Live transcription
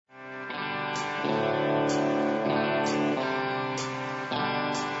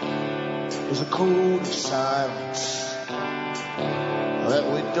There's a code of silence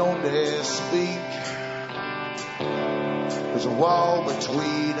that we don't dare speak. There's a wall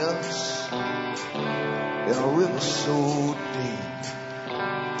between us and a river so deep.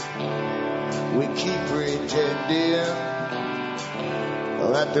 We keep pretending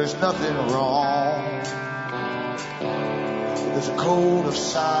that there's nothing wrong. There's a code of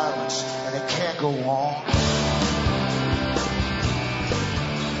silence and it can't go on.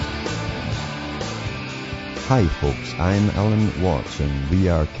 Hi folks, I'm Alan Watts and we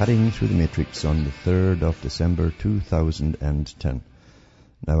are cutting through the matrix on the 3rd of December 2010.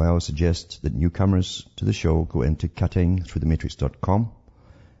 Now I always suggest that newcomers to the show go into cuttingthroughthematrix.com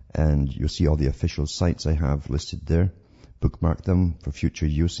and you'll see all the official sites I have listed there. Bookmark them for future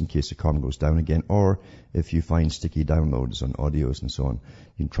use in case the com goes down again, or if you find sticky downloads on audios and so on,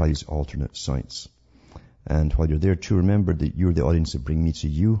 you can try these alternate sites. And while you're there too, remember that you're the audience that bring me to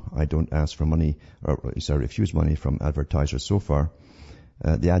you. I don't ask for money, or I refuse money from advertisers so far.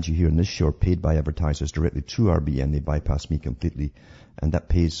 The ads you hear in this show are paid by advertisers directly to RBN. They bypass me completely, and that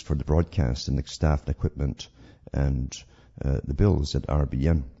pays for the broadcast and the staff and equipment and the bills at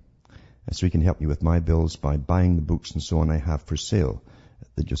RBN. And so you can help me with my bills by buying the books and so on I have for sale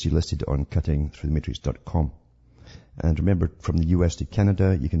that you'll see listed on cuttingthroughthematrix.com. And remember, from the US to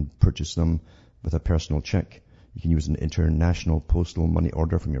Canada, you can purchase them with a personal check. You can use an international postal money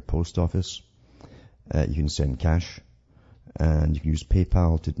order from your post office. You can send cash. And you can use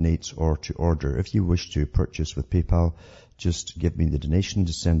PayPal to donate or to order. If you wish to purchase with PayPal, just give me the donation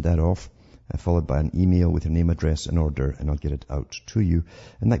to send that off, followed by an email with your name, address, and order, and I'll get it out to you.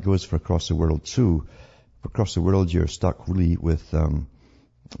 And that goes for across the world too. For across the world, you're stuck really with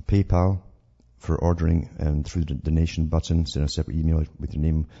PayPal for ordering, and through the donation button, send a separate email with your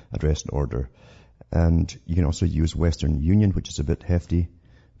name, address, and order. And you can also use Western Union, which is a bit hefty,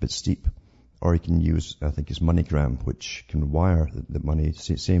 a bit steep. Or you can use, I think it's MoneyGram, which can wire the money,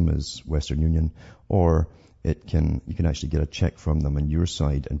 same as Western Union. Or you can actually get a check from them on your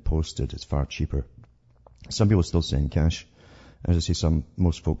side and post it. It's far cheaper. Some people still send cash. As I say,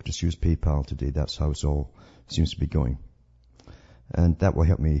 most folk just use PayPal today. That's how it all seems to be going. And that will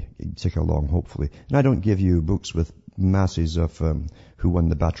help me tick along, hopefully. And I don't give you books with masses of who won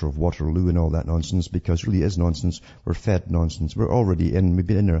the Battle of Waterloo and all that nonsense, because it really is nonsense. We're fed nonsense. We've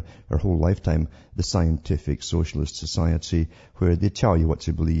been in our whole lifetime, the scientific socialist society, where they tell you what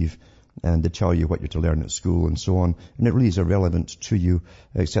to believe and they tell you what you're to learn at school and so on. And it really is irrelevant to you,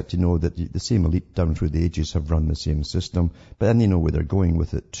 except to know that the same elite down through the ages have run the same system. But then they know where they're going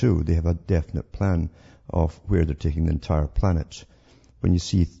with it too. They have a definite plan of where they're taking the entire planet. When you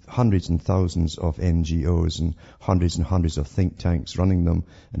see hundreds and thousands of NGOs and hundreds of think tanks running them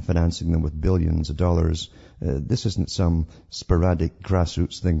and financing them with billions of dollars, this isn't some sporadic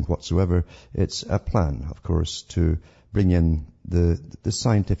grassroots thing whatsoever. It's a plan, of course, to bring in the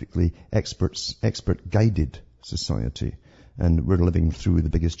scientifically expert-guided society. And we're living through the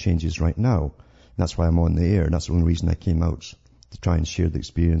biggest changes right now. And that's why I'm on the air. And that's the only reason I came out, to try and share the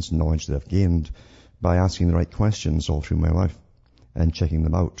experience and knowledge that I've gained by asking the right questions all through my life and checking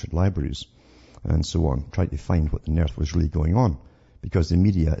them out at libraries and so on, trying to find what on earth was really going on, because the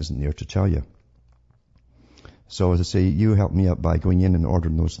media isn't there to tell you. So as I say, you help me out by going in and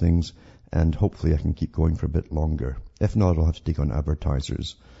ordering those things, and hopefully I can keep going for a bit longer. If not, I'll have to take on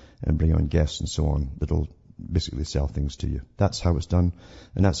advertisers and bring on guests and so on that'll basically sell things to you. That's how it's done,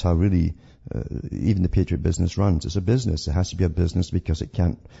 and that's how really even the Patriot business runs. It's a business. It has to be a business because it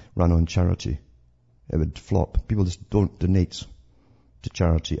can't run on charity. It would flop. People just don't donate to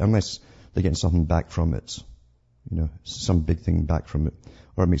charity unless they're getting something back from it, some big thing back from it,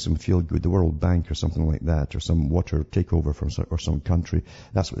 or it makes them feel good. The World Bank or something like that, or some water takeover from or some country.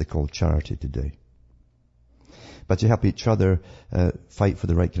 That's what they call charity today. But to help each other fight for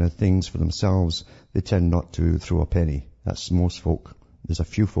the right kind of things for themselves, they tend not to throw a penny. That's most folk. There's a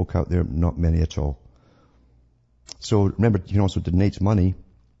few folk out there, not many at all. So remember, you can also donate money,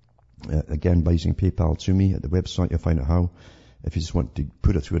 again by using PayPal to me at the website. You'll find out how. If you just want to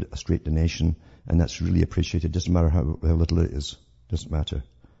put it through a straight donation, and that's really appreciated. Doesn't matter how little it is. Doesn't matter.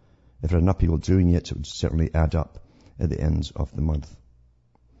 If there are enough people doing it, it would certainly add up at the end of the month.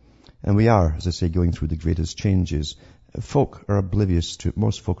 And we are, as I say, going through the greatest changes. Most folk are oblivious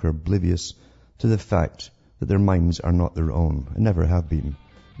to the fact that their minds are not their own, and never have been.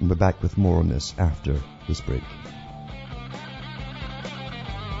 And we're back with more on this after this break.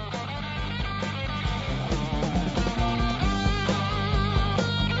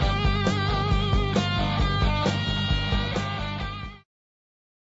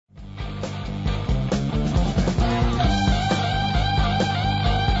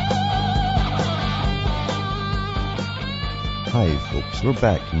 folks. We're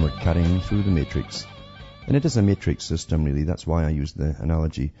back and we're cutting through the matrix. And it is a matrix system, really. That's why I use the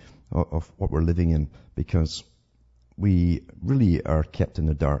analogy of what we're living in, because we really are kept in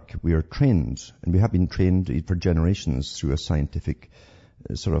the dark. We are trained, and we have been trained for generations through a scientific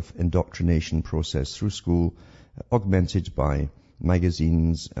sort of indoctrination process through school, augmented by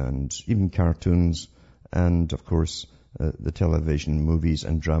magazines and even cartoons and, of course, the television, movies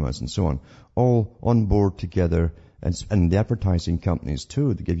and dramas and so on, all on board together. And the advertising companies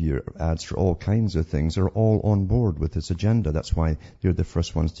too, they give you ads for all kinds of things, are all on board with this agenda. That's why they're the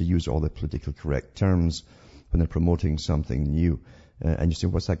first ones to use all the politically correct terms when they're promoting something new. And you say,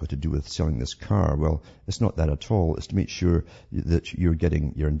 what's that got to do with selling this car? Well, it's not that at all. It's to make sure that you're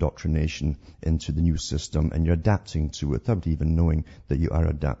getting your indoctrination into the new system and you're adapting to it without even knowing that you are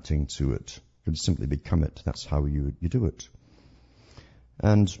adapting to it. You simply become it. That's how you do it.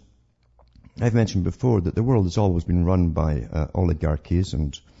 And I've mentioned before that the world has always been run by oligarchies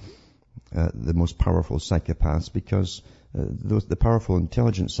and the most powerful psychopaths, because the powerful,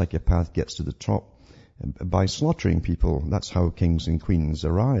 intelligent psychopath gets to the top by slaughtering people. That's how kings and queens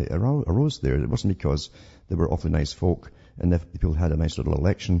arose there. It wasn't because they were awfully nice folk and if people had a nice little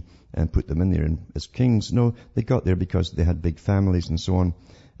election and put them in there as kings. No, they got there because they had big families and so on.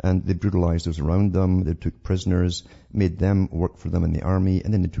 And they brutalized those around them. They took prisoners, made them work for them in the army,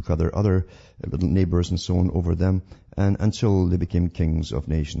 and then they took other little neighbors and so on over them, and until they became kings of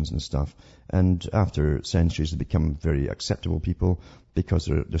nations and stuff. And after centuries, they become very acceptable people because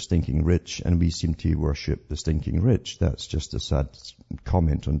they're stinking rich, and we seem to worship the stinking rich. That's just a sad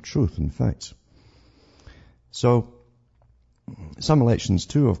comment on truth, in fact. So, some elections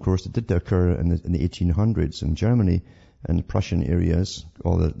too, of course, that did occur in the 1800s in Germany and the Prussian areas,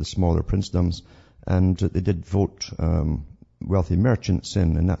 all the smaller princedoms, and they did vote wealthy merchants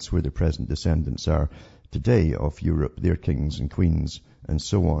in, and that's where the present descendants are today of Europe, their kings and queens and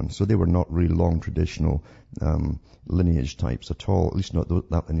so on. So they were not really long traditional lineage types at all, at least not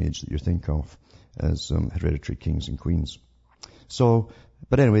that lineage that you think of as hereditary kings and queens. So,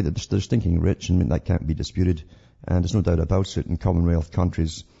 but anyway, they're stinking rich, and that can't be disputed, and there's no doubt about it. In Commonwealth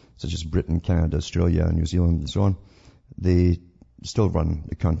countries such as Britain, Canada, Australia, New Zealand and so on, they still run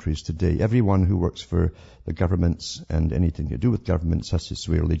the countries today. Everyone who works for the governments and anything to do with governments has to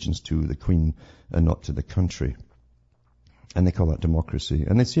swear allegiance to the Queen and not to the country. And they call that democracy.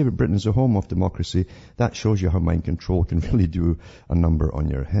 And they say that Britain is a home of democracy. That shows you how mind control can really do a number on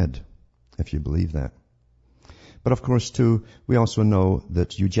your head, if you believe that. But of course, too, we also know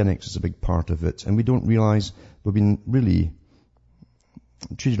that eugenics is a big part of it. And we don't realize we've been really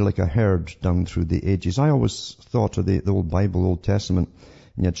treated like a herd down through the ages. I always thought of the old Bible, Old Testament,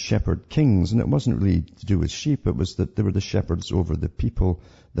 and you had shepherd kings, and it wasn't really to do with sheep. It was that they were the shepherds over the people,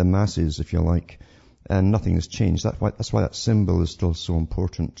 the masses, if you like, and nothing has changed. That's why that symbol is still so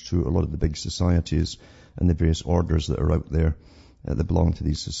important to a lot of the big societies and the various orders that are out there that belong to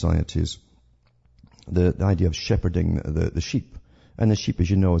these societies. The idea of shepherding the sheep. And the sheep,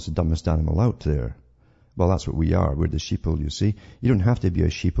 as you know, is the dumbest animal out there. Well, that's what we are. We're the sheeple, you see. You don't have to be a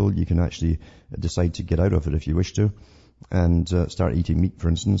sheeple. You can actually decide to get out of it if you wish to and start eating meat, for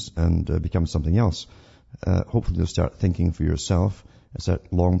instance, and become something else. Hopefully you'll start thinking for yourself. It's a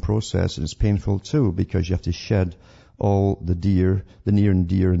long process, and it's painful too, because you have to shed all the near and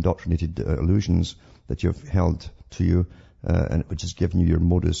dear indoctrinated illusions that you've held to you, and which has given you your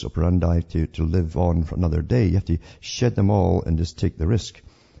modus operandi to live on for another day. You have to shed them all and just take the risk.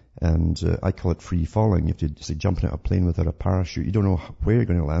 And I call it free falling. You have to say jumping out of a plane without a parachute. You don't know where you're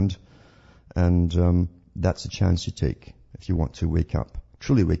going to land. And that's a chance you take if you want to wake up,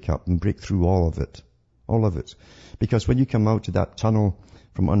 truly wake up and break through all of it. All of it. Because when you come out to that tunnel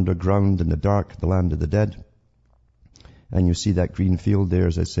from underground in the dark, the land of the dead, and you see that green field there,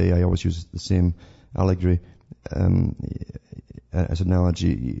 as I say, I always use the same allegory as an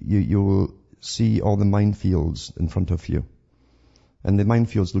analogy. You will see all the minefields in front of you. And the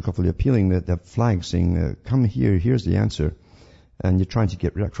minefields look awfully appealing. They have flags saying, come here, here's the answer. And you're trying to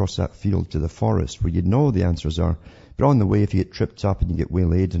get right across that field to the forest where you know the answers are. But on the way, if you get tripped up and you get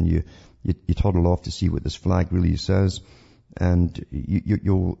waylaid and you toddle off to see what this flag really says, and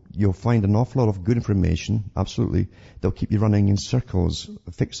you'll find an awful lot of good information, absolutely. They'll keep you running in circles,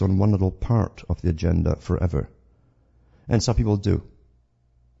 fixed on one little part of the agenda forever. And some people do.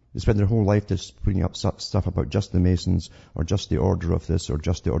 They spend their whole life just putting up stuff about just the Masons, or just the order of this, or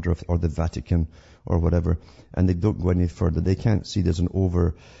just the order of, or the Vatican, or whatever. And they don't go any further. They can't see there's an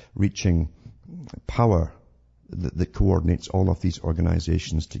overreaching power that coordinates all of these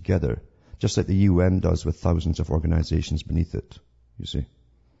organizations together. Just like the UN does with thousands of organizations beneath it, you see.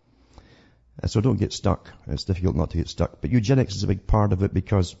 So don't get stuck. It's difficult not to get stuck. But eugenics is a big part of it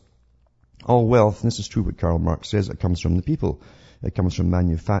because all wealth, and this is true what Karl Marx says, it comes from the people. It comes from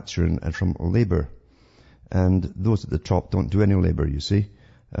manufacturing and from labor. And those at the top don't do any labor, you see.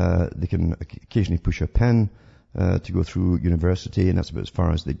 They can occasionally push a pen to go through university, and that's about as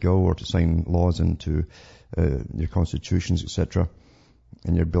far as they go, or to sign laws into your constitutions, etc.,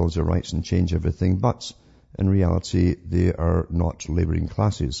 and your bills of rights, and change everything. But in reality, they are not laboring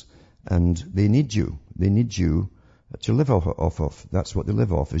classes, and they need you. They need you to live off of. That's what they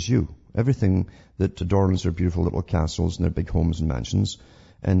live off, is you. Everything that adorns their beautiful little castles and their big homes and mansions,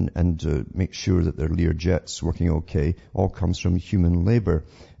 and make sure that their Lear jets working okay, all comes from human labor.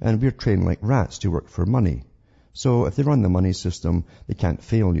 And we're trained like rats to work for money. So if they run the money system, they can't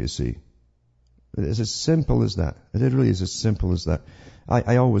fail, you see. It's as simple as that. It really is as simple as that.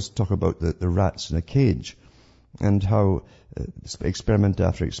 I always talk about the rats in a cage, and how experiment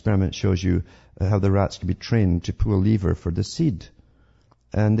after experiment shows you how the rats can be trained to pull a lever for the seed.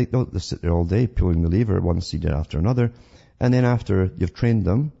 And they don't sit there all day pulling the lever, one seed after another. And then after you've trained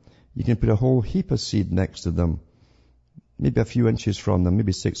them, you can put a whole heap of seed next to them, maybe a few inches from them,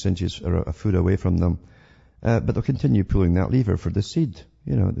 maybe 6 inches or a foot away from them. But they'll continue pulling that lever for the seed,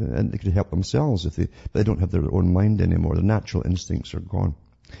 and they could help themselves but they don't have their own mind anymore. Their natural instincts are gone.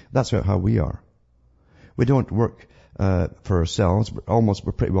 That's how we are. We don't work for ourselves.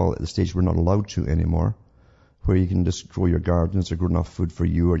 We're pretty well at the stage we're not allowed to anymore, where you can just grow your gardens or grow enough food for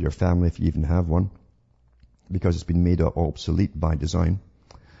you or your family if you even have one, because it's been made obsolete by design.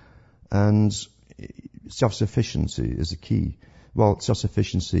 And self-sufficiency is the key. Well,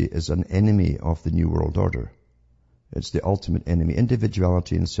 self-sufficiency is an enemy of the New World Order. It's the ultimate enemy.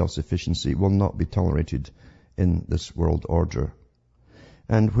 Individuality and self-sufficiency will not be tolerated in this world order.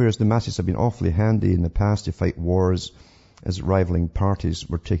 And whereas the masses have been awfully handy in the past to fight wars as rivaling parties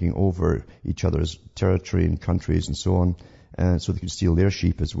were taking over each other's territory and countries and so on, and so they could steal their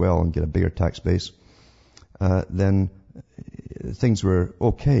sheep as well and get a bigger tax base, then things were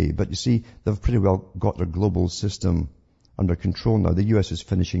okay. But you see, they've pretty well got their global system under control now. The US is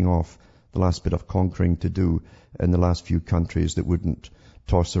finishing off the last bit of conquering to do in the last few countries that wouldn't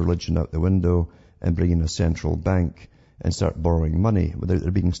toss their religion out the window and bring in a central bank and start borrowing money.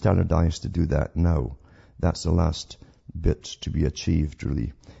 They're being standardized to do that now. That's the last bit to be achieved,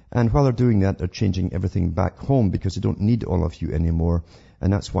 really. And while they're doing that, they're changing everything back home because they don't need all of you anymore.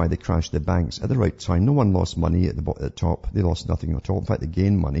 And that's why they crashed the banks at the right time. No one lost money at the top. They lost nothing at all. In fact, they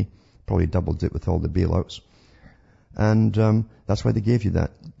gained money. Probably doubled it with all the bailouts. And that's why they gave you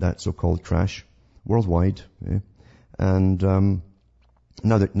that so-called crash worldwide. Yeah? And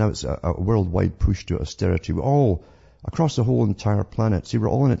now it's a worldwide push to austerity. We're all across the whole entire planet. See, we're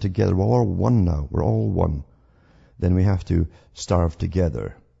all in it together. We're all one now. We're all one. Then we have to starve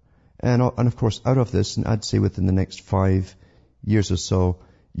together. And of course, out of this, and I'd say within the next 5 years or so,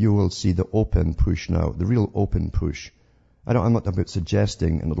 you will see the open push now, the real open push. I'm not about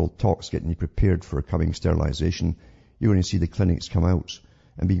suggesting in little talks getting you prepared for coming sterilization. You're going to see the clinics come out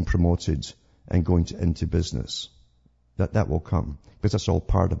and being promoted and going into business. That will come, because that's all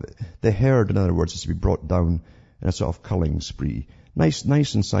part of it. The herd, in other words, is to be brought down in a sort of culling spree. Nice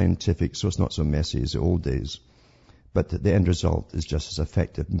and scientific, so it's not so messy as the old days. But the end result is just as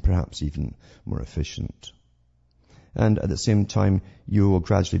effective and perhaps even more efficient. And at the same time, you will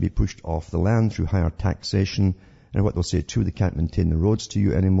gradually be pushed off the land through higher taxation. And what they'll say too, they can't maintain the roads to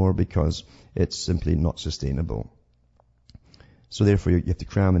you anymore because it's simply not sustainable. So therefore, you have to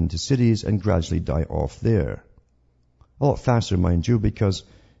cram into cities and gradually die off there. A lot faster, mind you, because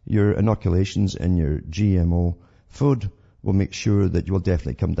your inoculations and your GMO food will make sure that you will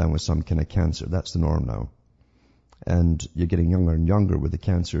definitely come down with some kind of cancer. That's the norm now. And you're getting younger and younger with the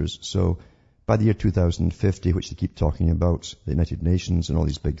cancers. So by the year 2050, which they keep talking about, the United Nations and all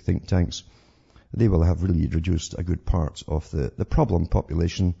these big think tanks, they will have really reduced a good part of the problem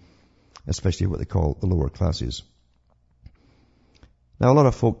population, especially what they call the lower classes. Now, a lot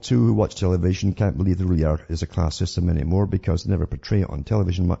of folk, too, who watch television can't believe there really is a class system anymore because they never portray it on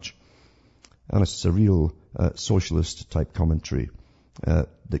television much. Unless it's a real socialist-type commentary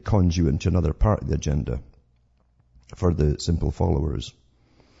that cons you into another part of the agenda for the simple followers.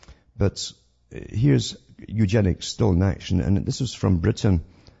 But here's eugenics still in action, and this is from Britain,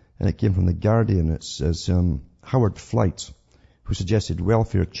 and it came from The Guardian. It says, Howard Flight, who suggested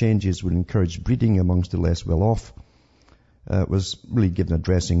welfare changes would encourage breeding amongst the less well-off, was really given a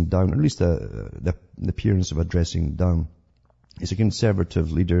dressing down, or at least the appearance of a dressing down. He's a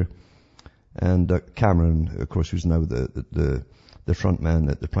conservative leader, and Cameron, of course, who's now the front man,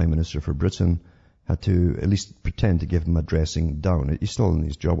 the Prime Minister for Britain, had to at least pretend to give him a dressing down. He's still in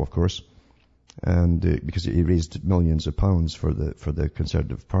his job, of course. and because he raised millions of pounds for the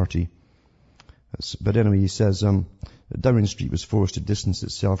Conservative Party. But anyway, he says Downing Street was forced to distance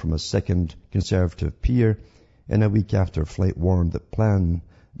itself from a second Conservative peer in a week after Flight warned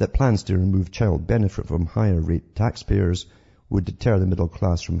that plans to remove child benefit from higher rate taxpayers would deter the middle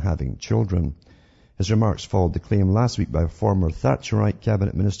class from having children. His remarks followed the claim last week by a former Thatcherite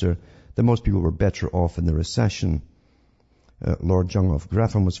cabinet minister that most people were better off in the recession. Lord John of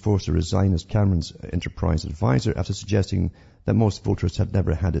Grafham was forced to resign as Cameron's enterprise advisor after suggesting that most voters had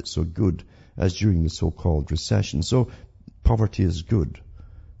never had it so good as during the so-called recession. So poverty is good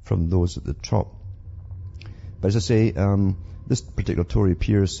from those at the top. But as I say, this particular Tory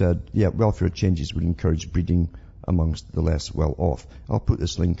peer said, welfare changes would encourage breeding amongst the less well-off. I'll put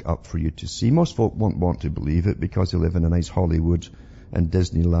this link up for you to see. Most folk won't want to believe it because they live in a nice Hollywood and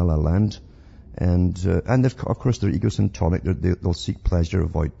Disney la-la land. And of course, they're egocentric. They'll seek pleasure,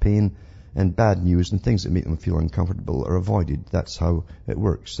 avoid pain, and bad news and things that make them feel uncomfortable are avoided. That's how it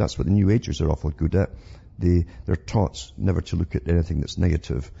works. That's what the New Agers are awful good at. They're taught never to look at anything that's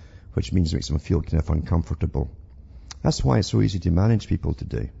negative, which means it makes them feel kind of uncomfortable. That's why it's so easy to manage people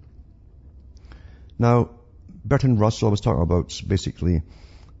today. Now, Bertrand Russell was talking about basically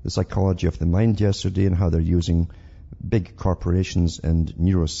the psychology of the mind yesterday and how they're using big corporations and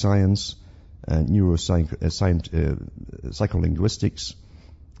neuroscience and psycholinguistics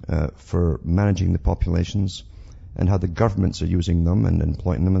for managing the populations, and how the governments are using them and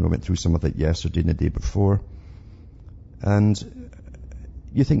employing them. And I went through some of it yesterday and the day before. And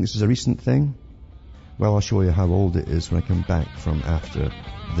you think this is a recent thing? Well, I'll show you how old it is when I come back from after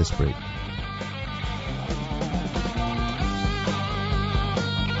this break.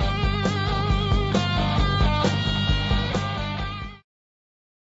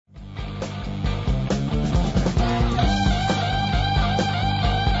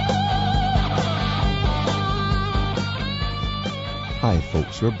 Hi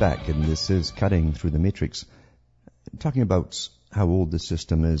folks, we're back and this is Cutting Through the Matrix, talking about how old the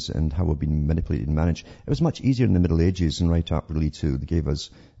system is and how we've been manipulated and managed. It was much easier in the Middle Ages and right up really too. They gave us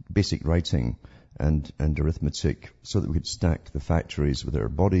basic writing and arithmetic so that we could stack the factories with our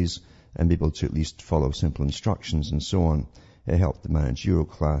bodies and be able to at least follow simple instructions and so on. It helped the managerial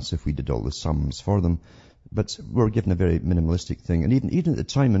class if we did all the sums for them. But we were given a very minimalistic thing. And even at the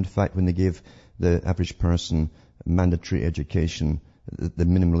time, in fact, when they gave the average person mandatory education, the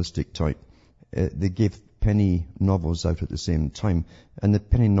minimalistic type, they gave penny novels out at the same time. And the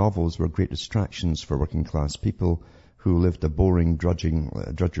penny novels were great distractions for working class people who lived a boring,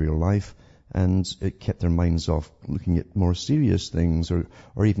 drudgery life. And it kept their minds off looking at more serious things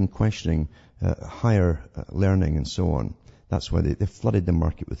or even questioning higher learning and so on. That's why they flooded the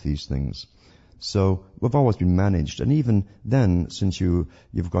market with these things. So we've always been managed. And even then, since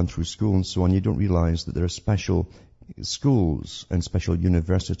you've gone through school and so on, you don't realize that there are special schools and special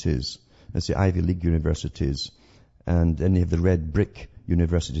universities. Let's say Ivy League universities. And then you have the red brick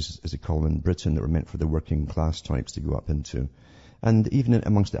universities, as they call them in Britain, that were meant for the working class types to go up into. And even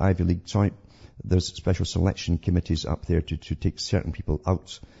amongst the Ivy League type, there's special selection committees up there to take certain people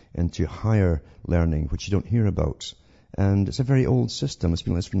out into higher learning, which you don't hear about. And it's a very old system. It's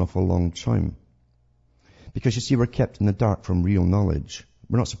been like this for an awful long time. Because you see, we're kept in the dark from real knowledge.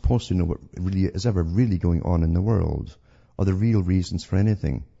 We're not supposed to know what really is ever really going on in the world or the real reasons for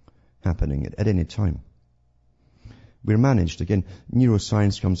anything happening at any time. We're managed. Again,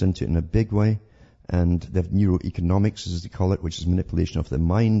 neuroscience comes into it in a big way. And they have neuroeconomics, as they call it, which is manipulation of the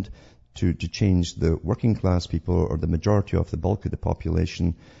mind to change the working class people or the majority of the bulk of the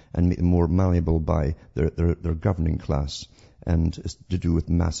population and make them more malleable by their governing class. And it's to do with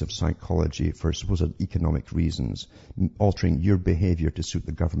massive psychology for supposed economic reasons, altering your behavior to suit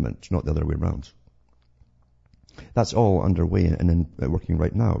the government, not the other way around. That's all underway and working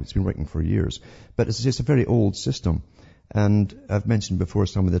right now. It's been working for years. But it's a very old system. And I've mentioned before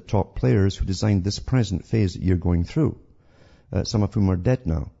some of the top players who designed this present phase that you're going through, some of whom are dead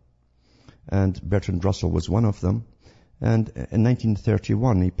now. And Bertrand Russell was one of them. And in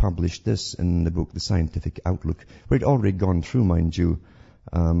 1931, he published this in the book, The Scientific Outlook, where he'd already gone through, mind you,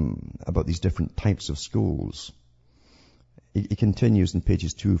 about these different types of schools. He continues in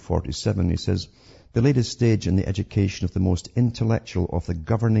pages 247. He says, the latest stage in the education of the most intellectual of the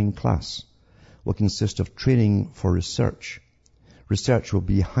governing class will consist of training for research. Research will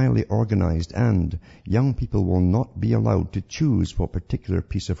be highly organized and young people will not be allowed to choose what particular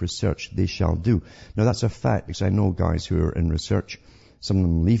piece of research they shall do. Now that's a fact because I know guys who are in research. Some of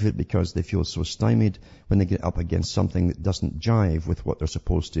them leave it because they feel so stymied when they get up against something that doesn't jive with what they're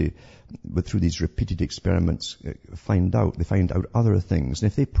supposed to, through these repeated experiments, find out. They find out other things.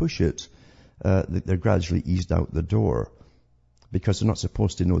 And if they push it they're gradually eased out the door because they're not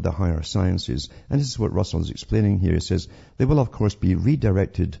supposed to know the higher sciences. And this is what Russell is explaining here. He says, they will of course be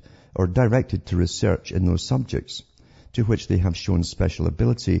redirected or directed to research in those subjects to which they have shown special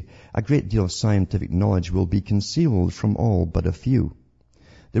ability. A great deal of scientific knowledge will be concealed from all but a few.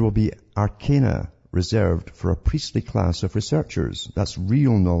 There will be arcana reserved for a priestly class of researchers. That's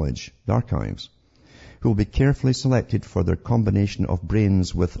real knowledge, the archives, who will be carefully selected for their combination of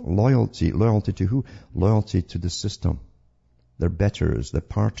brains with loyalty. Loyalty to who? Loyalty to the system. They're betters, the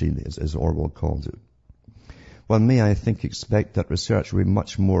party, as Orwell called it. One may, I think, expect that research will be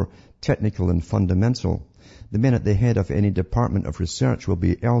much more technical and fundamental. The men at the head of any department of research will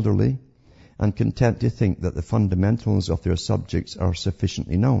be elderly and content to think that the fundamentals of their subjects are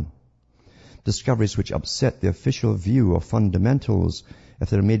sufficiently known. Discoveries which upset the official view of fundamentals, if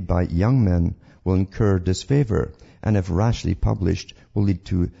they're made by young men, will incur disfavor, and if rashly published, will lead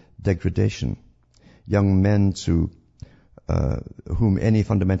to degradation. Young men to whom any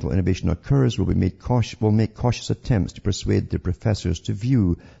fundamental innovation occurs will make cautious attempts to persuade their professors to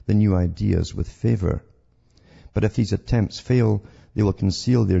view the new ideas with favor. But if these attempts fail, they will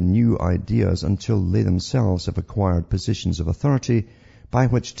conceal their new ideas until they themselves have acquired positions of authority, by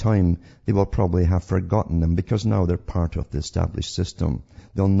which time they will probably have forgotten them because now they're part of the established system.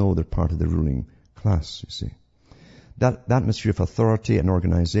 They'll know they're part of the ruling class, you see. That atmosphere of authority and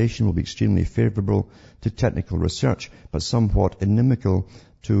organization will be extremely favorable to technical research, but somewhat inimical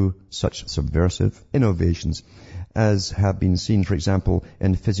to such subversive innovations as have been seen, for example,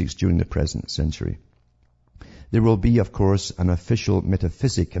 in physics during the present century. There will be, of course, an official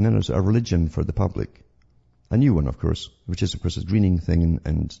metaphysic, and then there's a religion for the public. A new one, of course, which is, of course, a greening thing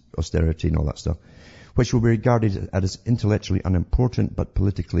and austerity and all that stuff, which will be regarded as intellectually unimportant but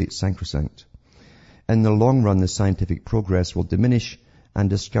politically sacrosanct. In the long run, the scientific progress will diminish and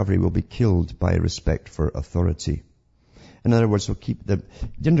discovery will be killed by respect for authority. In other words, you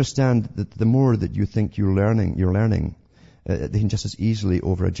understand that the more that you think you're learning, they can just as easily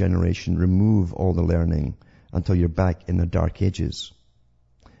over a generation remove all the learning until you're back in the dark ages.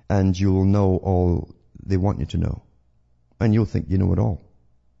 And you'll know all they want you to know. And you'll think you know it all.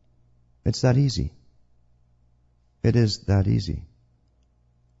 It's that easy. It is that easy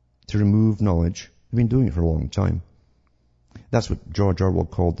to remove knowledge. They've been doing it for a long time. That's what George Orwell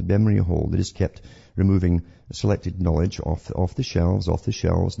called the memory hole. They just kept removing selected knowledge off the shelves.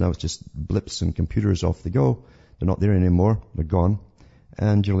 Now it's just blips and computers off the go. They're not there anymore. They're gone.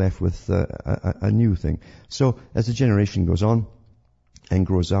 And you're left with a new thing. So as the generation goes on and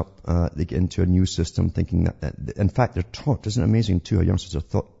grows up, they get into a new system thinking that in fact, they're taught, isn't it amazing too, how youngsters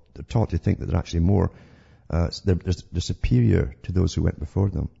are they're taught to think that they're actually more, they're superior to those who went before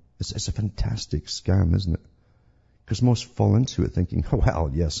them. It's a fantastic scam, isn't it? Because most fall into it thinking, oh, well,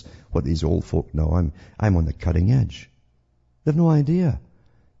 yes, what these old folk know, I'm on the cutting edge. They have no idea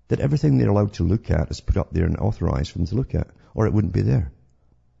that everything they're allowed to look at is put up there and authorized for them to look at, or it wouldn't be there.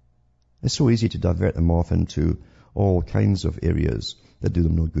 It's so easy to divert them off into all kinds of areas that do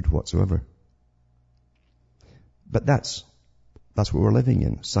them no good whatsoever. But that's what we're living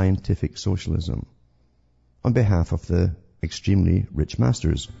in, scientific socialism, on behalf of the extremely rich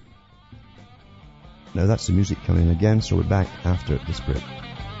masters. Now that's the music coming in again, so we're back after this break.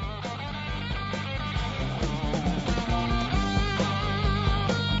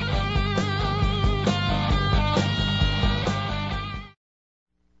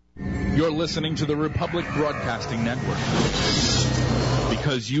 You're listening to the Republic Broadcasting Network,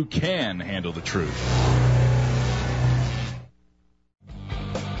 because you can handle the truth.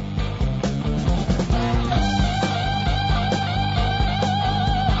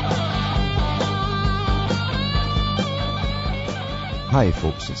 Hi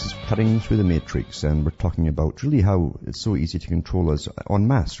folks, this is Cutting Through the Matrix, and we're talking about really how it's so easy to control us en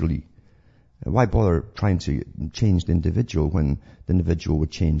masse, really. Why bother trying to change the individual when the individual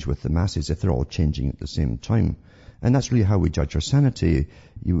would change with the masses if they're all changing at the same time? And that's really how we judge our sanity.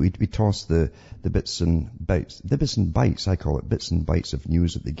 We toss the bits and bytes, I call it, bits and bytes of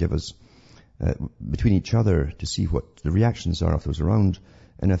news that they give us between each other to see what the reactions are of those around.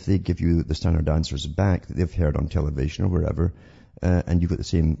 And if they give you the standard answers back that they've heard on television or wherever, and you've got the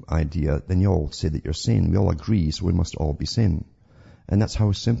same idea, then you all say that you're sane. We all agree, so we must all be sane. And that's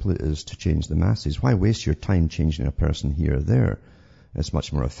how simple it is to change the masses. Why waste your time changing a person here or there? It's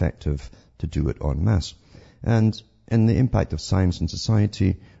much more effective to do it en masse. And in the impact of science and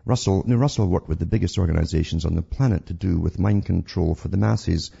society, Russell worked with the biggest organizations on the planet to do with mind control for the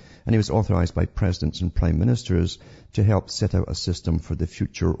masses. And he was authorized by presidents and prime ministers to help set out a system for the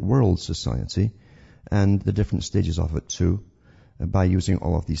future world society and the different stages of it too, by using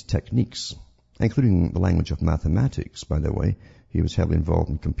all of these techniques including the language of mathematics, by the way. He was heavily involved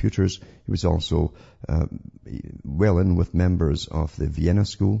in computers. He was also well in with members of the Vienna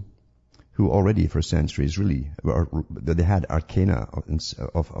School, who already for centuries really, they had arcana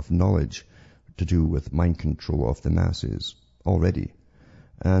of knowledge to do with mind control of the masses already.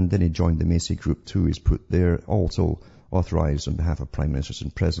 And then he joined the Macy Group too. He's put there, also authorized on behalf of prime ministers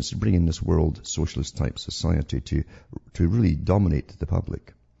and presidents to bring in this world socialist type society to really dominate the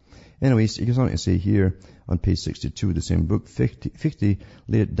public. Anyways, he goes on to say here on page 62 of the same book, Fichte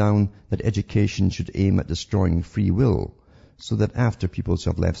laid it down that education should aim at destroying free will, so that after pupils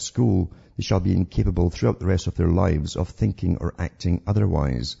have left school, they shall be incapable throughout the rest of their lives of thinking or acting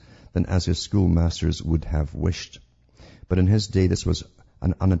otherwise than as their schoolmasters would have wished. But in his day, this was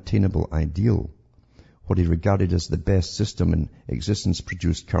an unattainable ideal. What he regarded as the best system in existence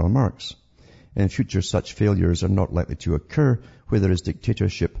produced Karl Marx. In future, such failures are not likely to occur where there is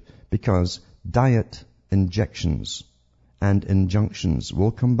dictatorship, because diet, injections, and injunctions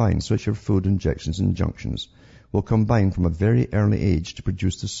will combine, such are food injections and injunctions, will combine from a very early age to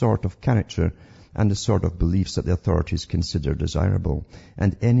produce the sort of character and the sort of beliefs that the authorities consider desirable.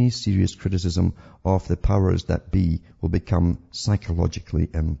 And any serious criticism of the powers that be will become psychologically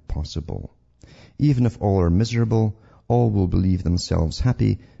impossible. Even if all are miserable, all will believe themselves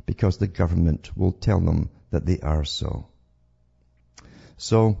happy because the government will tell them that they are so.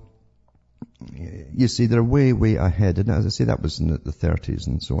 So, you see, they're way, way ahead. And as I say, that was in the 30s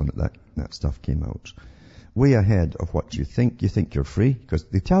and so on, that stuff came out. Way ahead of what you think. You think you're free because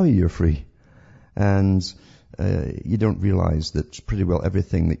they tell you you're free. And you don't realize that pretty well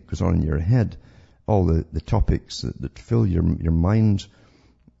everything that goes on in your head, all the topics that fill your mind,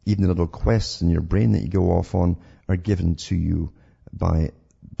 even the little quests in your brain that you go off on, are given to you by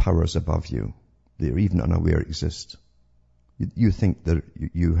powers above you. They are even unaware exist. You think that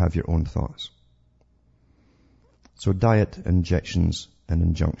you have your own thoughts. So diet, injections, and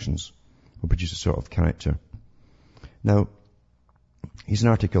injunctions will produce a sort of character. Now, here's an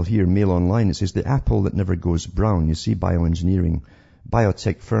article here, Mail Online. It says, the apple that never goes brown. You see, bioengineering,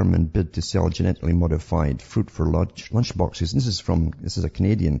 biotech firm in bid to sell genetically modified fruit for lunch boxes. This is a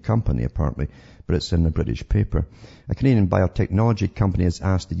Canadian company, apparently, but it's in a British paper. A Canadian biotechnology company has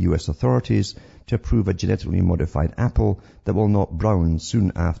asked the U.S. authorities to approve a genetically modified apple that will not brown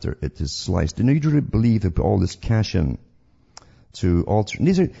soon after it is sliced. You know, you really believe they put all this cash in to alter.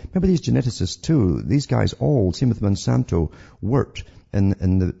 Remember these geneticists too. These guys all, same with Monsanto, worked in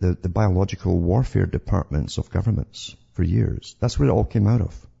the biological warfare departments of governments for years. That's where it all came out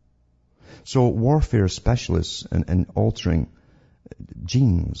of. So warfare specialists and altering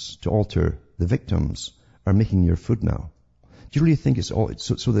genes to alter the victims are making your food now. Do you really think it's all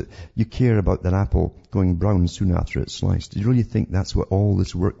so that you care about that apple going brown soon after it's sliced? Do you really think that's what all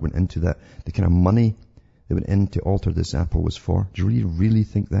this work went into, that the kind of money that went in to alter this apple was for? Do you really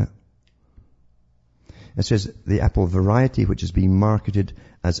think that? It says the apple variety, which is being marketed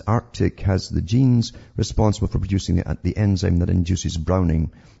as Arctic, has the genes responsible for producing the enzyme that induces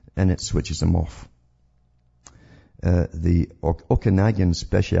browning, and it switches them off. The Okanagan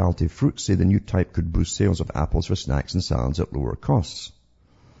specialty fruits say the new type could boost sales of apples for snacks and salads at lower costs,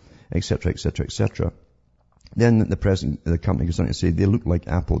 etc., etc., etc. Then the company goes on to say they look like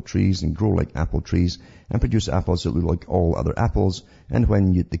apple trees and grow like apple trees and produce apples that look like all other apples, and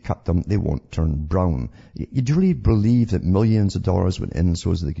when they cut them, they won't turn brown. You do really believe that millions of dollars went in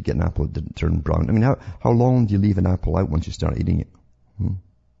so as they could get an apple that didn't turn brown? I mean, how long do you leave an apple out once you start eating it?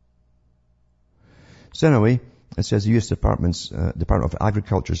 So anyway, it says the U.S. Department of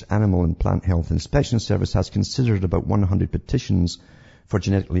Agriculture's Animal and Plant Health Inspection Service has considered about 100 petitions for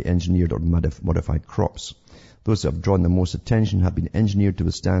genetically engineered or modified crops. Those that have drawn the most attention have been engineered to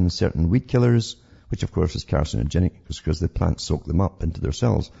withstand certain weed killers, which of course is carcinogenic because the plants soak them up into their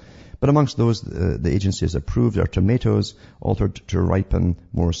cells. But amongst those the agency has approved are tomatoes altered to ripen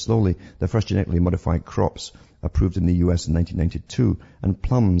more slowly, the first genetically modified crops approved in the U.S. in 1992, and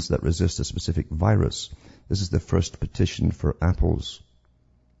plums that resist a specific virus. This is the first petition for apples.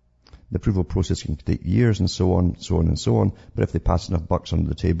 The approval process can take years and so on, but if they pass enough bucks under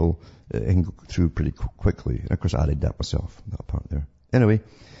the table, it can go through pretty quickly. And of course I added that myself, that part there. Anyway,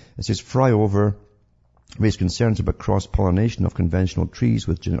 it says Fryover raised concerns about cross-pollination of conventional trees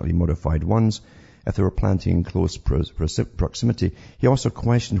with genetically modified ones if they were planting in close proximity. He also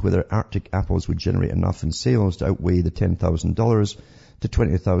questioned whether Arctic apples would generate enough in sales to outweigh the $10,000 to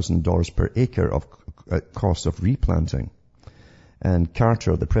 $20,000 per acre of cost of replanting. And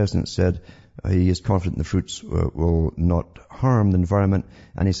Carter, the president, said he is confident the fruits will not harm the environment,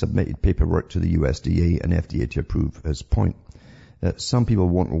 and he submitted paperwork to the USDA and FDA to approve his point. Some people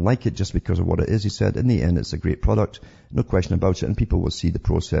won't like it just because of what it is, he said. In the end, it's a great product, no question about it, and people will see the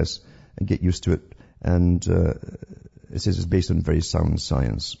process and get used to it. And it says it's based on very sound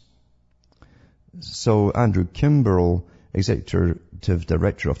science. So Andrew Kimbrell, Executive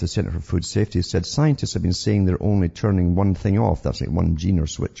Director of the Center for Food Safety, said scientists have been saying they're only turning one thing off. That's like one gene or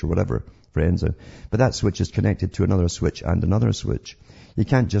switch or whatever for enzyme. But that switch is connected to another switch and another switch. You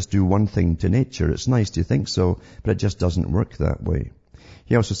can't just do one thing to nature. It's nice to think so, but it just doesn't work that way.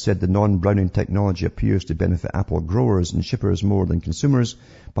 He also said the non-browning technology appears to benefit apple growers and shippers more than consumers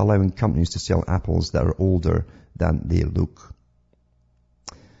by allowing companies to sell apples that are older than they look.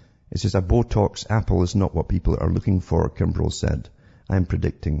 It says a Botox apple is not what people are looking for, Kimbrell said. I'm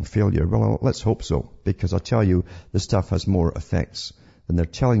predicting failure. Well, let's hope so, because I tell you, this stuff has more effects than they're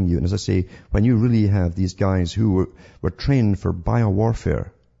telling you. And as I say, when you really have these guys who were trained for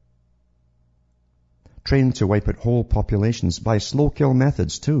biowarfare, trained to wipe out whole populations by slow kill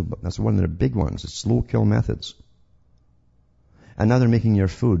methods too, but that's one of their big ones, is slow kill methods. And now they're making your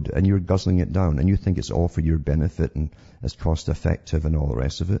food and you're guzzling it down and you think it's all for your benefit and it's cost effective and all the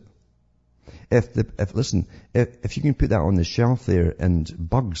rest of it. If you can put that on the shelf there and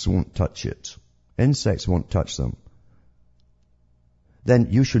bugs won't touch it, insects won't touch them, then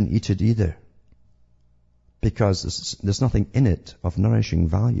you shouldn't eat it either. Because there's nothing in it of nourishing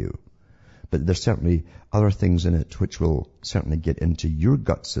value. But there's certainly other things in it which will certainly get into your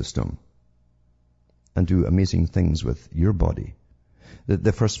gut system and do amazing things with your body.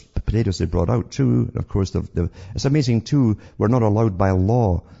 The first potatoes they brought out too, of course, it's amazing too, we're not allowed by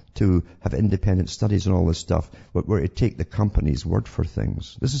law to have independent studies and all this stuff, where it take the company's word for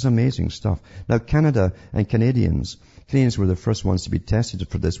things. This is amazing stuff. Now Canada and Canadians were the first ones to be tested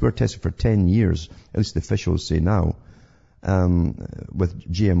for this. We're tested for 10 years, at least the officials say now, with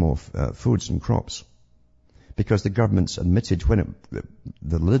GMO foods and crops. Because the government's admitted when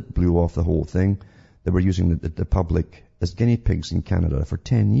the lid blew off the whole thing, they were using the public as guinea pigs in Canada for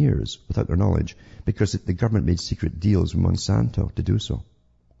 10 years without their knowledge, because the government made secret deals with Monsanto to do so.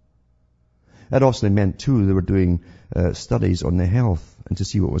 That also meant too they were doing studies on the health and to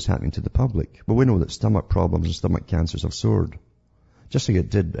see what was happening to the public. Well, we know that stomach problems and stomach cancers have soared, just like it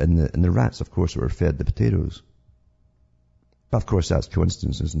did in the rats, of course, that were fed the potatoes. But of course, that's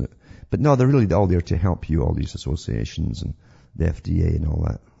coincidence, isn't it? But no, they're really all there to help you, all these associations and the FDA and all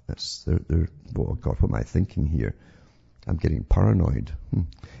that. They're oh God, what am I thinking here? I'm getting paranoid.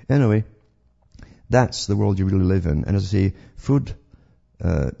 Anyway, that's the world you really live in. And as I say, food,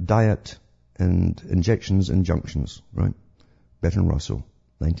 diet, and injections, injunctions, right? Bertrand Russell,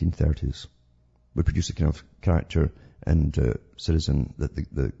 1930s, would produce the kind of character and citizen that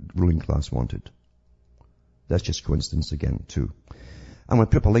the ruling class wanted. That's just coincidence again, too. I'm going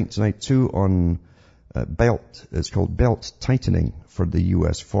to put up a link tonight, too, on BELT. It's called BELT Tightening for the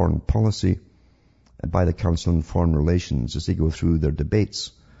U.S. Foreign Policy by the Council on Foreign Relations as they go through their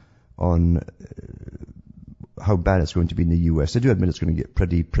debates on how bad it's going to be in the U.S. They do admit it's going to get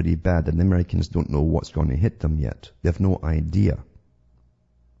pretty bad, and the Americans don't know what's going to hit them yet. They have no idea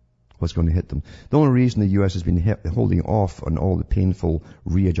what's going to hit them. The only reason the U.S. has been holding off on all the painful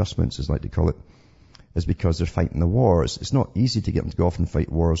readjustments, as I like to call it, is because they're fighting the wars. It's not easy to get them to go off and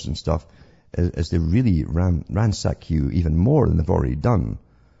fight wars and stuff as they really ransack you even more than they've already done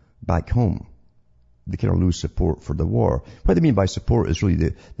back home. They kind of lose support for the war. What they mean by support is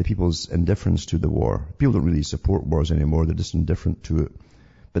really the people's indifference to the war. People don't really support wars anymore. They're just indifferent to it.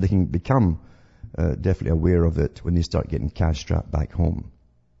 But they can become definitely aware of it when they start getting cash strapped back home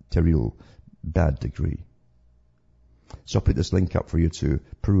to a real bad degree. So I'll put this link up for you to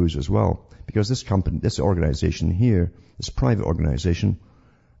peruse as well. Because this organization here, this private organization,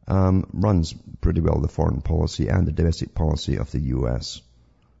 runs pretty well the foreign policy and the domestic policy of the U.S.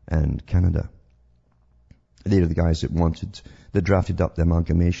 and Canada. They are the guys that drafted up the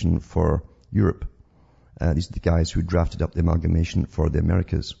amalgamation for Europe. These are the guys who drafted up the amalgamation for the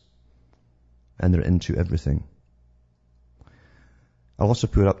Americas. And they're into everything. I'll also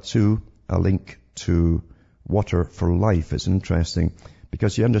put up too a link to Water for Life. It's interesting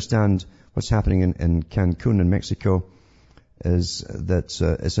because you understand what's happening in Cancun in Mexico is that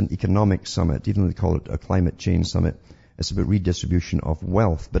it's an economic summit, even though they call it a climate change summit. It's about redistribution of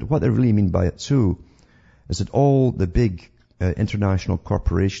wealth. But what they really mean by it too is that all the big international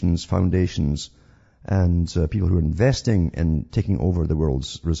corporations, foundations, and people who are investing in taking over the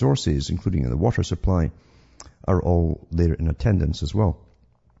world's resources, including the water supply, are all there in attendance as well.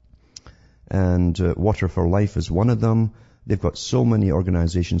 And Water for Life is one of them. They've got so many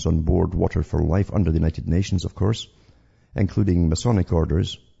organizations on board Water for Life under the United Nations, of course, including Masonic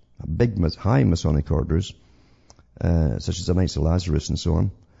orders, big, high Masonic orders, such as the Knights of Lazarus and so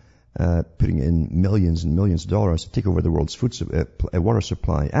on, putting in millions and millions of dollars to take over the world's water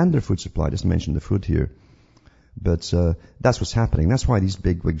supply and their food supply. Just mention the food here. But that's what's happening. That's why these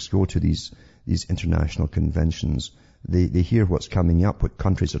bigwigs go to these international conventions. They hear what's coming up, what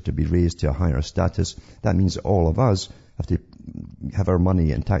countries are to be raised to a higher status. That means that all of us have to have our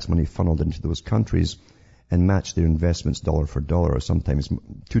money and tax money funneled into those countries and match their investments dollar for dollar, or sometimes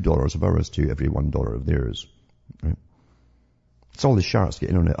 $2 of ours to every $1 of theirs. Right? It's all the sharks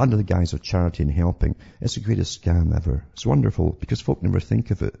getting on it under the guise of charity and helping. It's the greatest scam ever. It's wonderful because folk never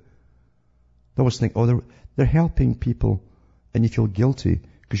think of it. They always think, oh, they're helping people, and you feel guilty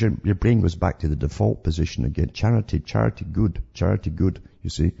because your brain goes back to the default position again. Charity good, you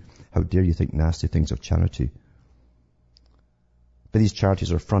see. How dare you think nasty things of charity? But these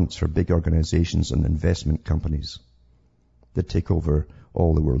charities are fronts for big organizations and investment companies that take over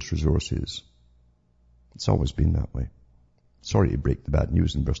all the world's resources. It's always been that way. Sorry to break the bad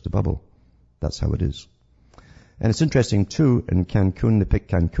news and burst the bubble. That's how it is. And it's interesting too, in Cancun, they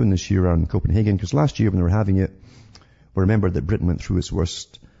picked Cancun this year on Copenhagen, because last year when they were having it, we remember that Britain went through its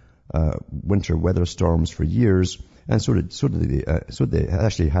worst winter weather storms for years, and so they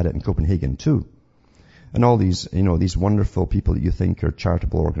actually had it in Copenhagen too. And all these, these wonderful people that you think are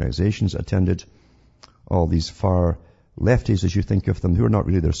charitable organizations attended, all these far lefties as you think of them, who are not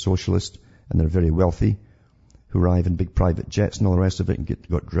really, they're socialist and they're very wealthy, who arrive in big private jets and all the rest of it and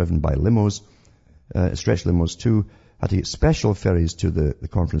got driven by limos, stretch limos too, had to get special ferries to the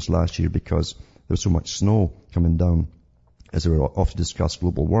conference last year because there was so much snow coming down as they were off to discuss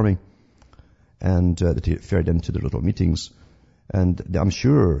global warming, and they had to get ferried into their little meetings. And I'm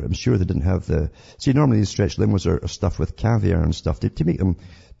sure they didn't have normally these stretch limos are stuffed with caviar and stuff. To make them,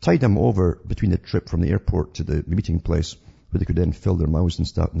 tie them over between the trip from the airport to the meeting place, where they could then fill their mouths and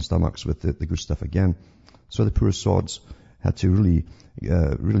stomachs with the good stuff again. So the poor sods had to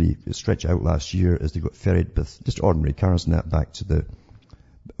really stretch out last year as they got ferried with just ordinary cars and that back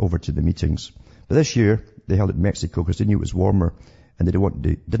over to the meetings. But this year they held it in Mexico because they knew it was warmer and they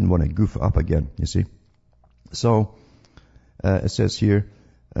didn't want to goof it up again, you see. So it says here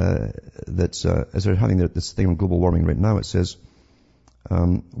that as they're having this thing on global warming right now, it says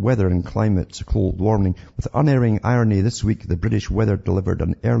weather and climate, cold warming. With unerring irony, this week the British weather delivered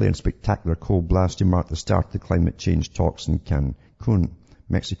an early and spectacular cold blast to mark the start of the climate change talks in Cancun,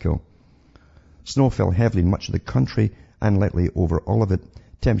 Mexico. Snow fell heavily in much of the country and lightly over all of it.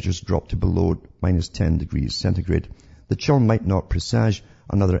 Temperatures dropped to below minus 10 degrees centigrade. The chill might not presage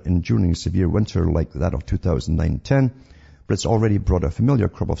another enduring severe winter like that of 2009-10, but it's already brought a familiar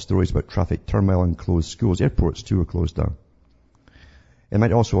crop of stories about traffic turmoil and closed schools. Airports too are closed down. It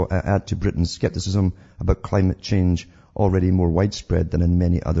might also add to Britain's scepticism about climate change, already more widespread than in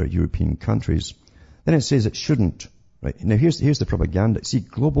many other European countries. Then it says it shouldn't. Right? Now here's the propaganda. See,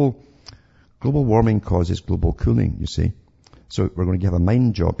 global warming causes global cooling, you see. So we're going to have a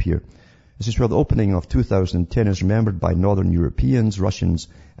mind job here. This is where the opening of 2010 is remembered by Northern Europeans, Russians,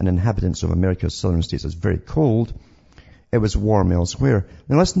 and inhabitants of America's southern states as very cold. It was warm elsewhere.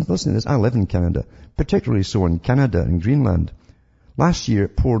 Now listen to this. I live in Canada, particularly so in Canada and Greenland. Last year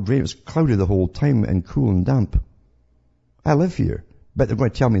it poured rain. It was cloudy the whole time and cool and damp. I live here, but they're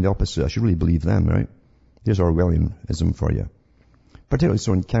going to tell me the opposite. I should really believe them, right? Here's Orwellianism for you. Particularly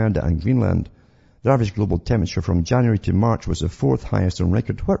so in Canada and Greenland. The average global temperature from January to March was the fourth highest on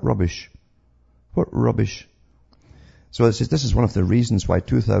record. What rubbish. So this is one of the reasons why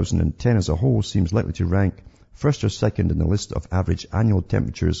 2010 as a whole seems likely to rank first or second in the list of average annual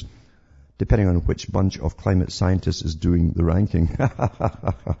temperatures, depending on which bunch of climate scientists is doing the ranking.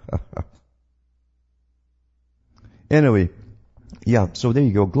 Anyway, yeah, so there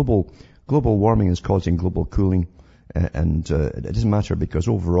you go. Global warming is causing global cooling, and it doesn't matter because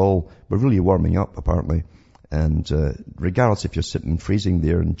overall we're really warming up apparently. And regardless if you're sitting freezing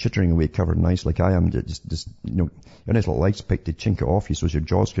there and chittering away covered in ice like I am, just your nice little ice pick to chink it off you so your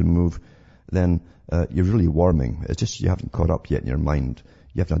jaws can move, then you're really warming. It's just you haven't caught up yet in your mind.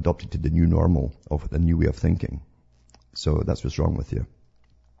 You haven't adopted to the new normal of the new way of thinking. So that's what's wrong with you.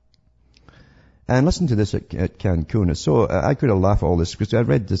 And listen to this at Cancun. So I could have laughed at all this because I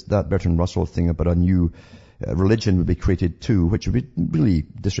read that Bertrand Russell thing about a new religion would be created too, which would be really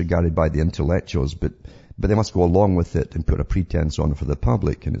disregarded by the intellectuals, but they must go along with it and put a pretense on for the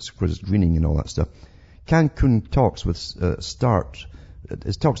public, and it's greening and all that stuff. Cancun talks their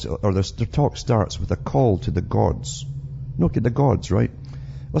talk starts with a call to the gods. Look at the gods, right?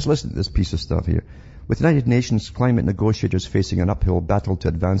 Let's listen to this piece of stuff here. With the United Nations climate negotiators facing an uphill battle to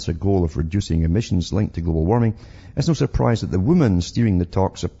advance a goal of reducing emissions linked to global warming, it's no surprise that the woman steering the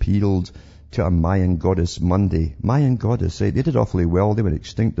talks appealed to a Mayan goddess Monday. Mayan goddess, they did awfully well. They went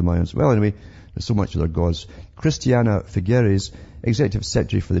extinct, the Mayans. Well, anyway, there's so much of their gods. Christiana Figueres, Executive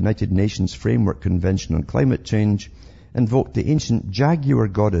Secretary for the United Nations Framework Convention on Climate Change, invoked the ancient jaguar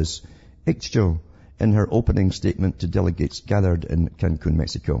goddess Ixchel in her opening statement to delegates gathered in Cancun,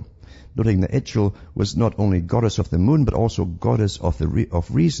 Mexico, noting that Ixchel was not only goddess of the moon, but also goddess of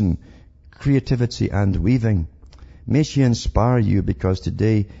reason, creativity, and weaving. May she inspire you, because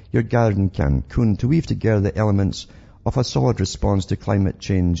today you're gathered in Cancun to weave together the elements of a solid response to climate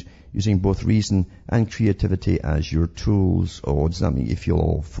change, using both reason and creativity as your tools. Oh, does that make you feel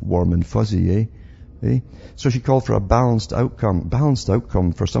all warm and fuzzy, eh? So she called for a balanced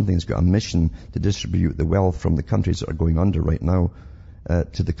outcome for something that's got a mission to distribute the wealth from the countries that are going under right now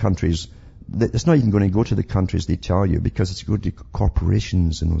to the countries. It's not even going to go to the countries, they tell you, because it's going to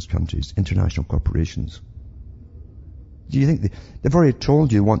corporations in those countries, international corporations. Do you think they've already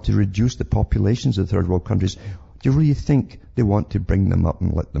told you want to reduce the populations of third world countries? Do you really think they want to bring them up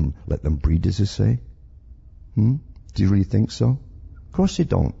and let them breed, as they say? Do you really think so? Of course they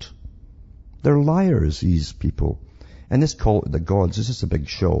don't. They're liars, these people. And this cult of the gods is just a big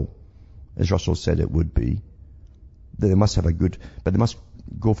show, as Russell said it would be. They must have but they must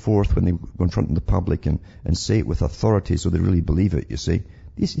go forth when they go in front of the public and say it with authority so they really believe it, you see.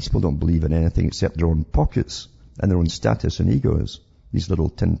 These people don't believe in anything except their own pockets and their own status and egos. These little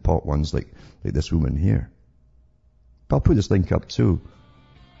tin pot ones like this woman here. But I'll put this link up too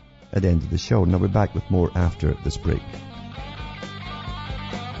at the end of the show. Now we're back with more after this break.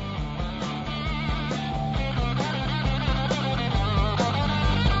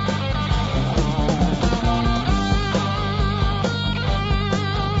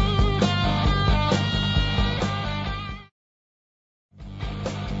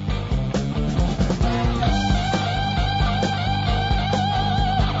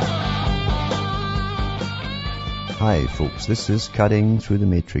 Hi folks, this is Cutting Through the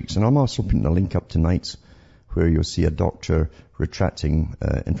Matrix, and I'm also putting a link up tonight where you'll see a doctor retracting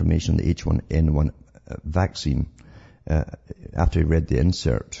information on the H1N1 vaccine after he read the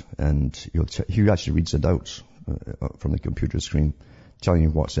insert, and he actually reads it out from the computer screen, telling you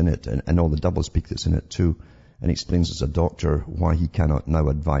what's in it and all the doublespeak that's in it too, and explains as a doctor why he cannot now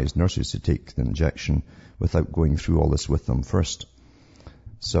advise nurses to take the injection without going through all this with them first.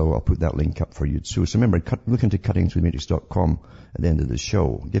 So I'll put that link up for you too. So remember, look into cuttingthroughthematrix.com at the end of the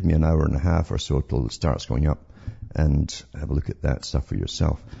show. Give me an hour and a half or so till it starts going up, and have a look at that stuff for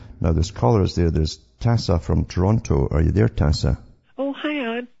yourself. Now there's callers there. There's Tassa from Toronto. Are you there, Tassa? Oh, hi,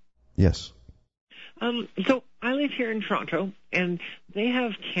 Alan. Yes. So I live here in Toronto, and they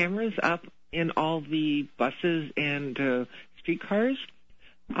have cameras up in all the buses and streetcars.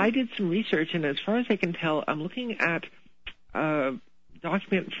 I did some research, and as far as I can tell, I'm looking at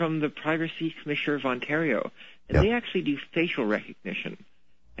document from the Privacy Commissioner of Ontario, and they actually do facial recognition.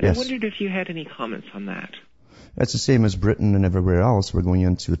 And I wondered if you had any comments on that. It's the same as Britain and everywhere else. We're going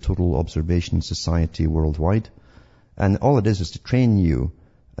into a total observation society worldwide. And all it is to train you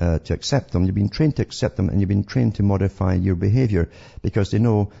to accept them. You've been trained to accept them, and you've been trained to modify your behavior, because they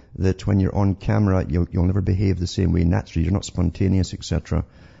know that when you're on camera, you'll never behave the same way naturally. You're not spontaneous, etc.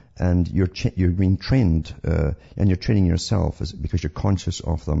 And you're being trained, and you're training yourself because you're conscious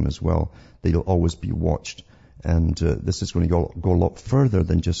of them as well, that you'll always be watched. And this is going to go a lot further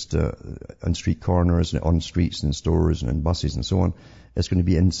than just on street corners and on streets and stores and in buses and so on. It's going to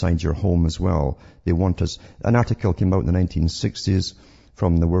be inside your home as well. They want us. An article came out in the 1960s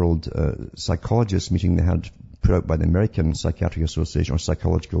from the World Psychologists meeting they had put out by the American Psychiatric Association or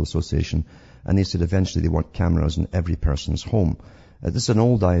Psychological Association, and they said eventually they want cameras in every person's home. This is an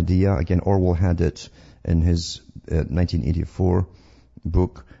old idea. Again, Orwell had it in his 1984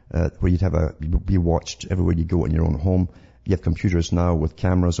 book, where you'd be watched everywhere you go in your own home. You have computers now with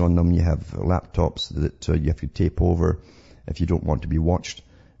cameras on them. You have laptops that you have to tape over if you don't want to be watched.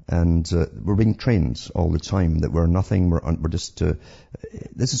 And we're being trained all the time that we're nothing. We're just.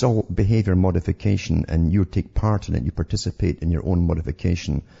 This is all behavior modification, and you take part in it. You participate in your own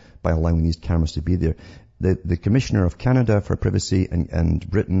modification by allowing these cameras to be there. The Commissioner of Canada for Privacy and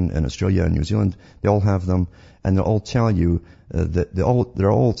Britain and Australia and New Zealand, they all have them, and they'll all tell you that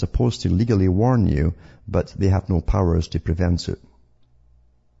they're all supposed to legally warn you, but they have no powers to prevent it.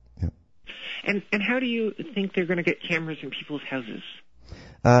 Yeah. And how do you think they're going to get cameras in people's houses?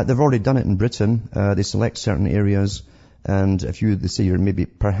 They've already done it in Britain. They select certain areas, and if they say you're maybe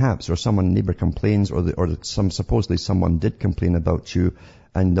perhaps, or neighbour complains, or supposedly someone did complain about you,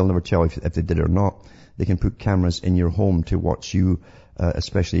 and they'll never tell if they did or not. They can put cameras in your home to watch you,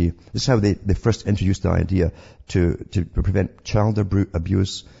 especially. This is how they first introduced the idea to prevent child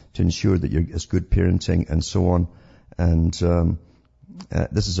abuse, to ensure that it's good parenting and so on. And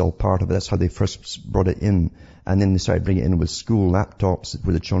this is all part of it. That's how they first brought it in. And then they started bringing it in with school laptops,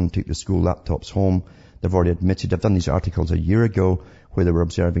 where the children take the school laptops home. They've already admitted, I've done these articles a year ago, where they were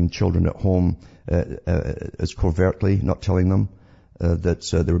observing children at home as covertly, not telling them that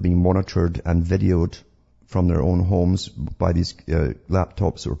they were being monitored and videoed from their own homes by these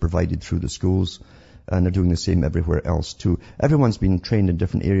laptops that were provided through the schools. And they're doing the same everywhere else too. Everyone's been trained in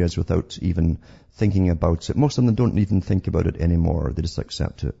different areas without even thinking about it. Most of them don't even think about it anymore. They just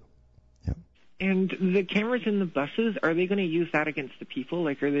accept it. Yeah. And the cameras in the buses, are they going to use that against the people?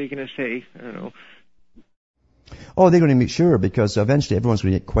 Like, are they going to say, I don't know? Oh, they're going to make sure, because eventually everyone's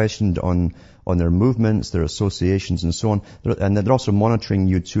going to get questioned on their movements, their associations and so on. And they're also monitoring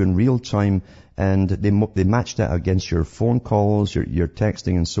you too in real time, and they match that against your phone calls, your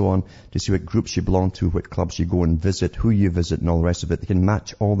texting and so on, to see what groups you belong to, what clubs you go and visit, who you visit and all the rest of it. They can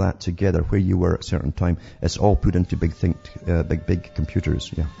match all that together, where you were at a certain time. It's all put into big computers,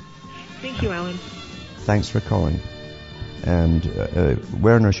 yeah. Thank you, Alan. Thanks for calling. And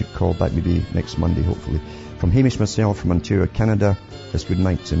Werner should call back maybe next Monday, hopefully. From Hamish myself from Ontario, Canada, it's good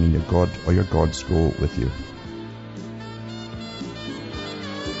night, and may your God or your gods go with you.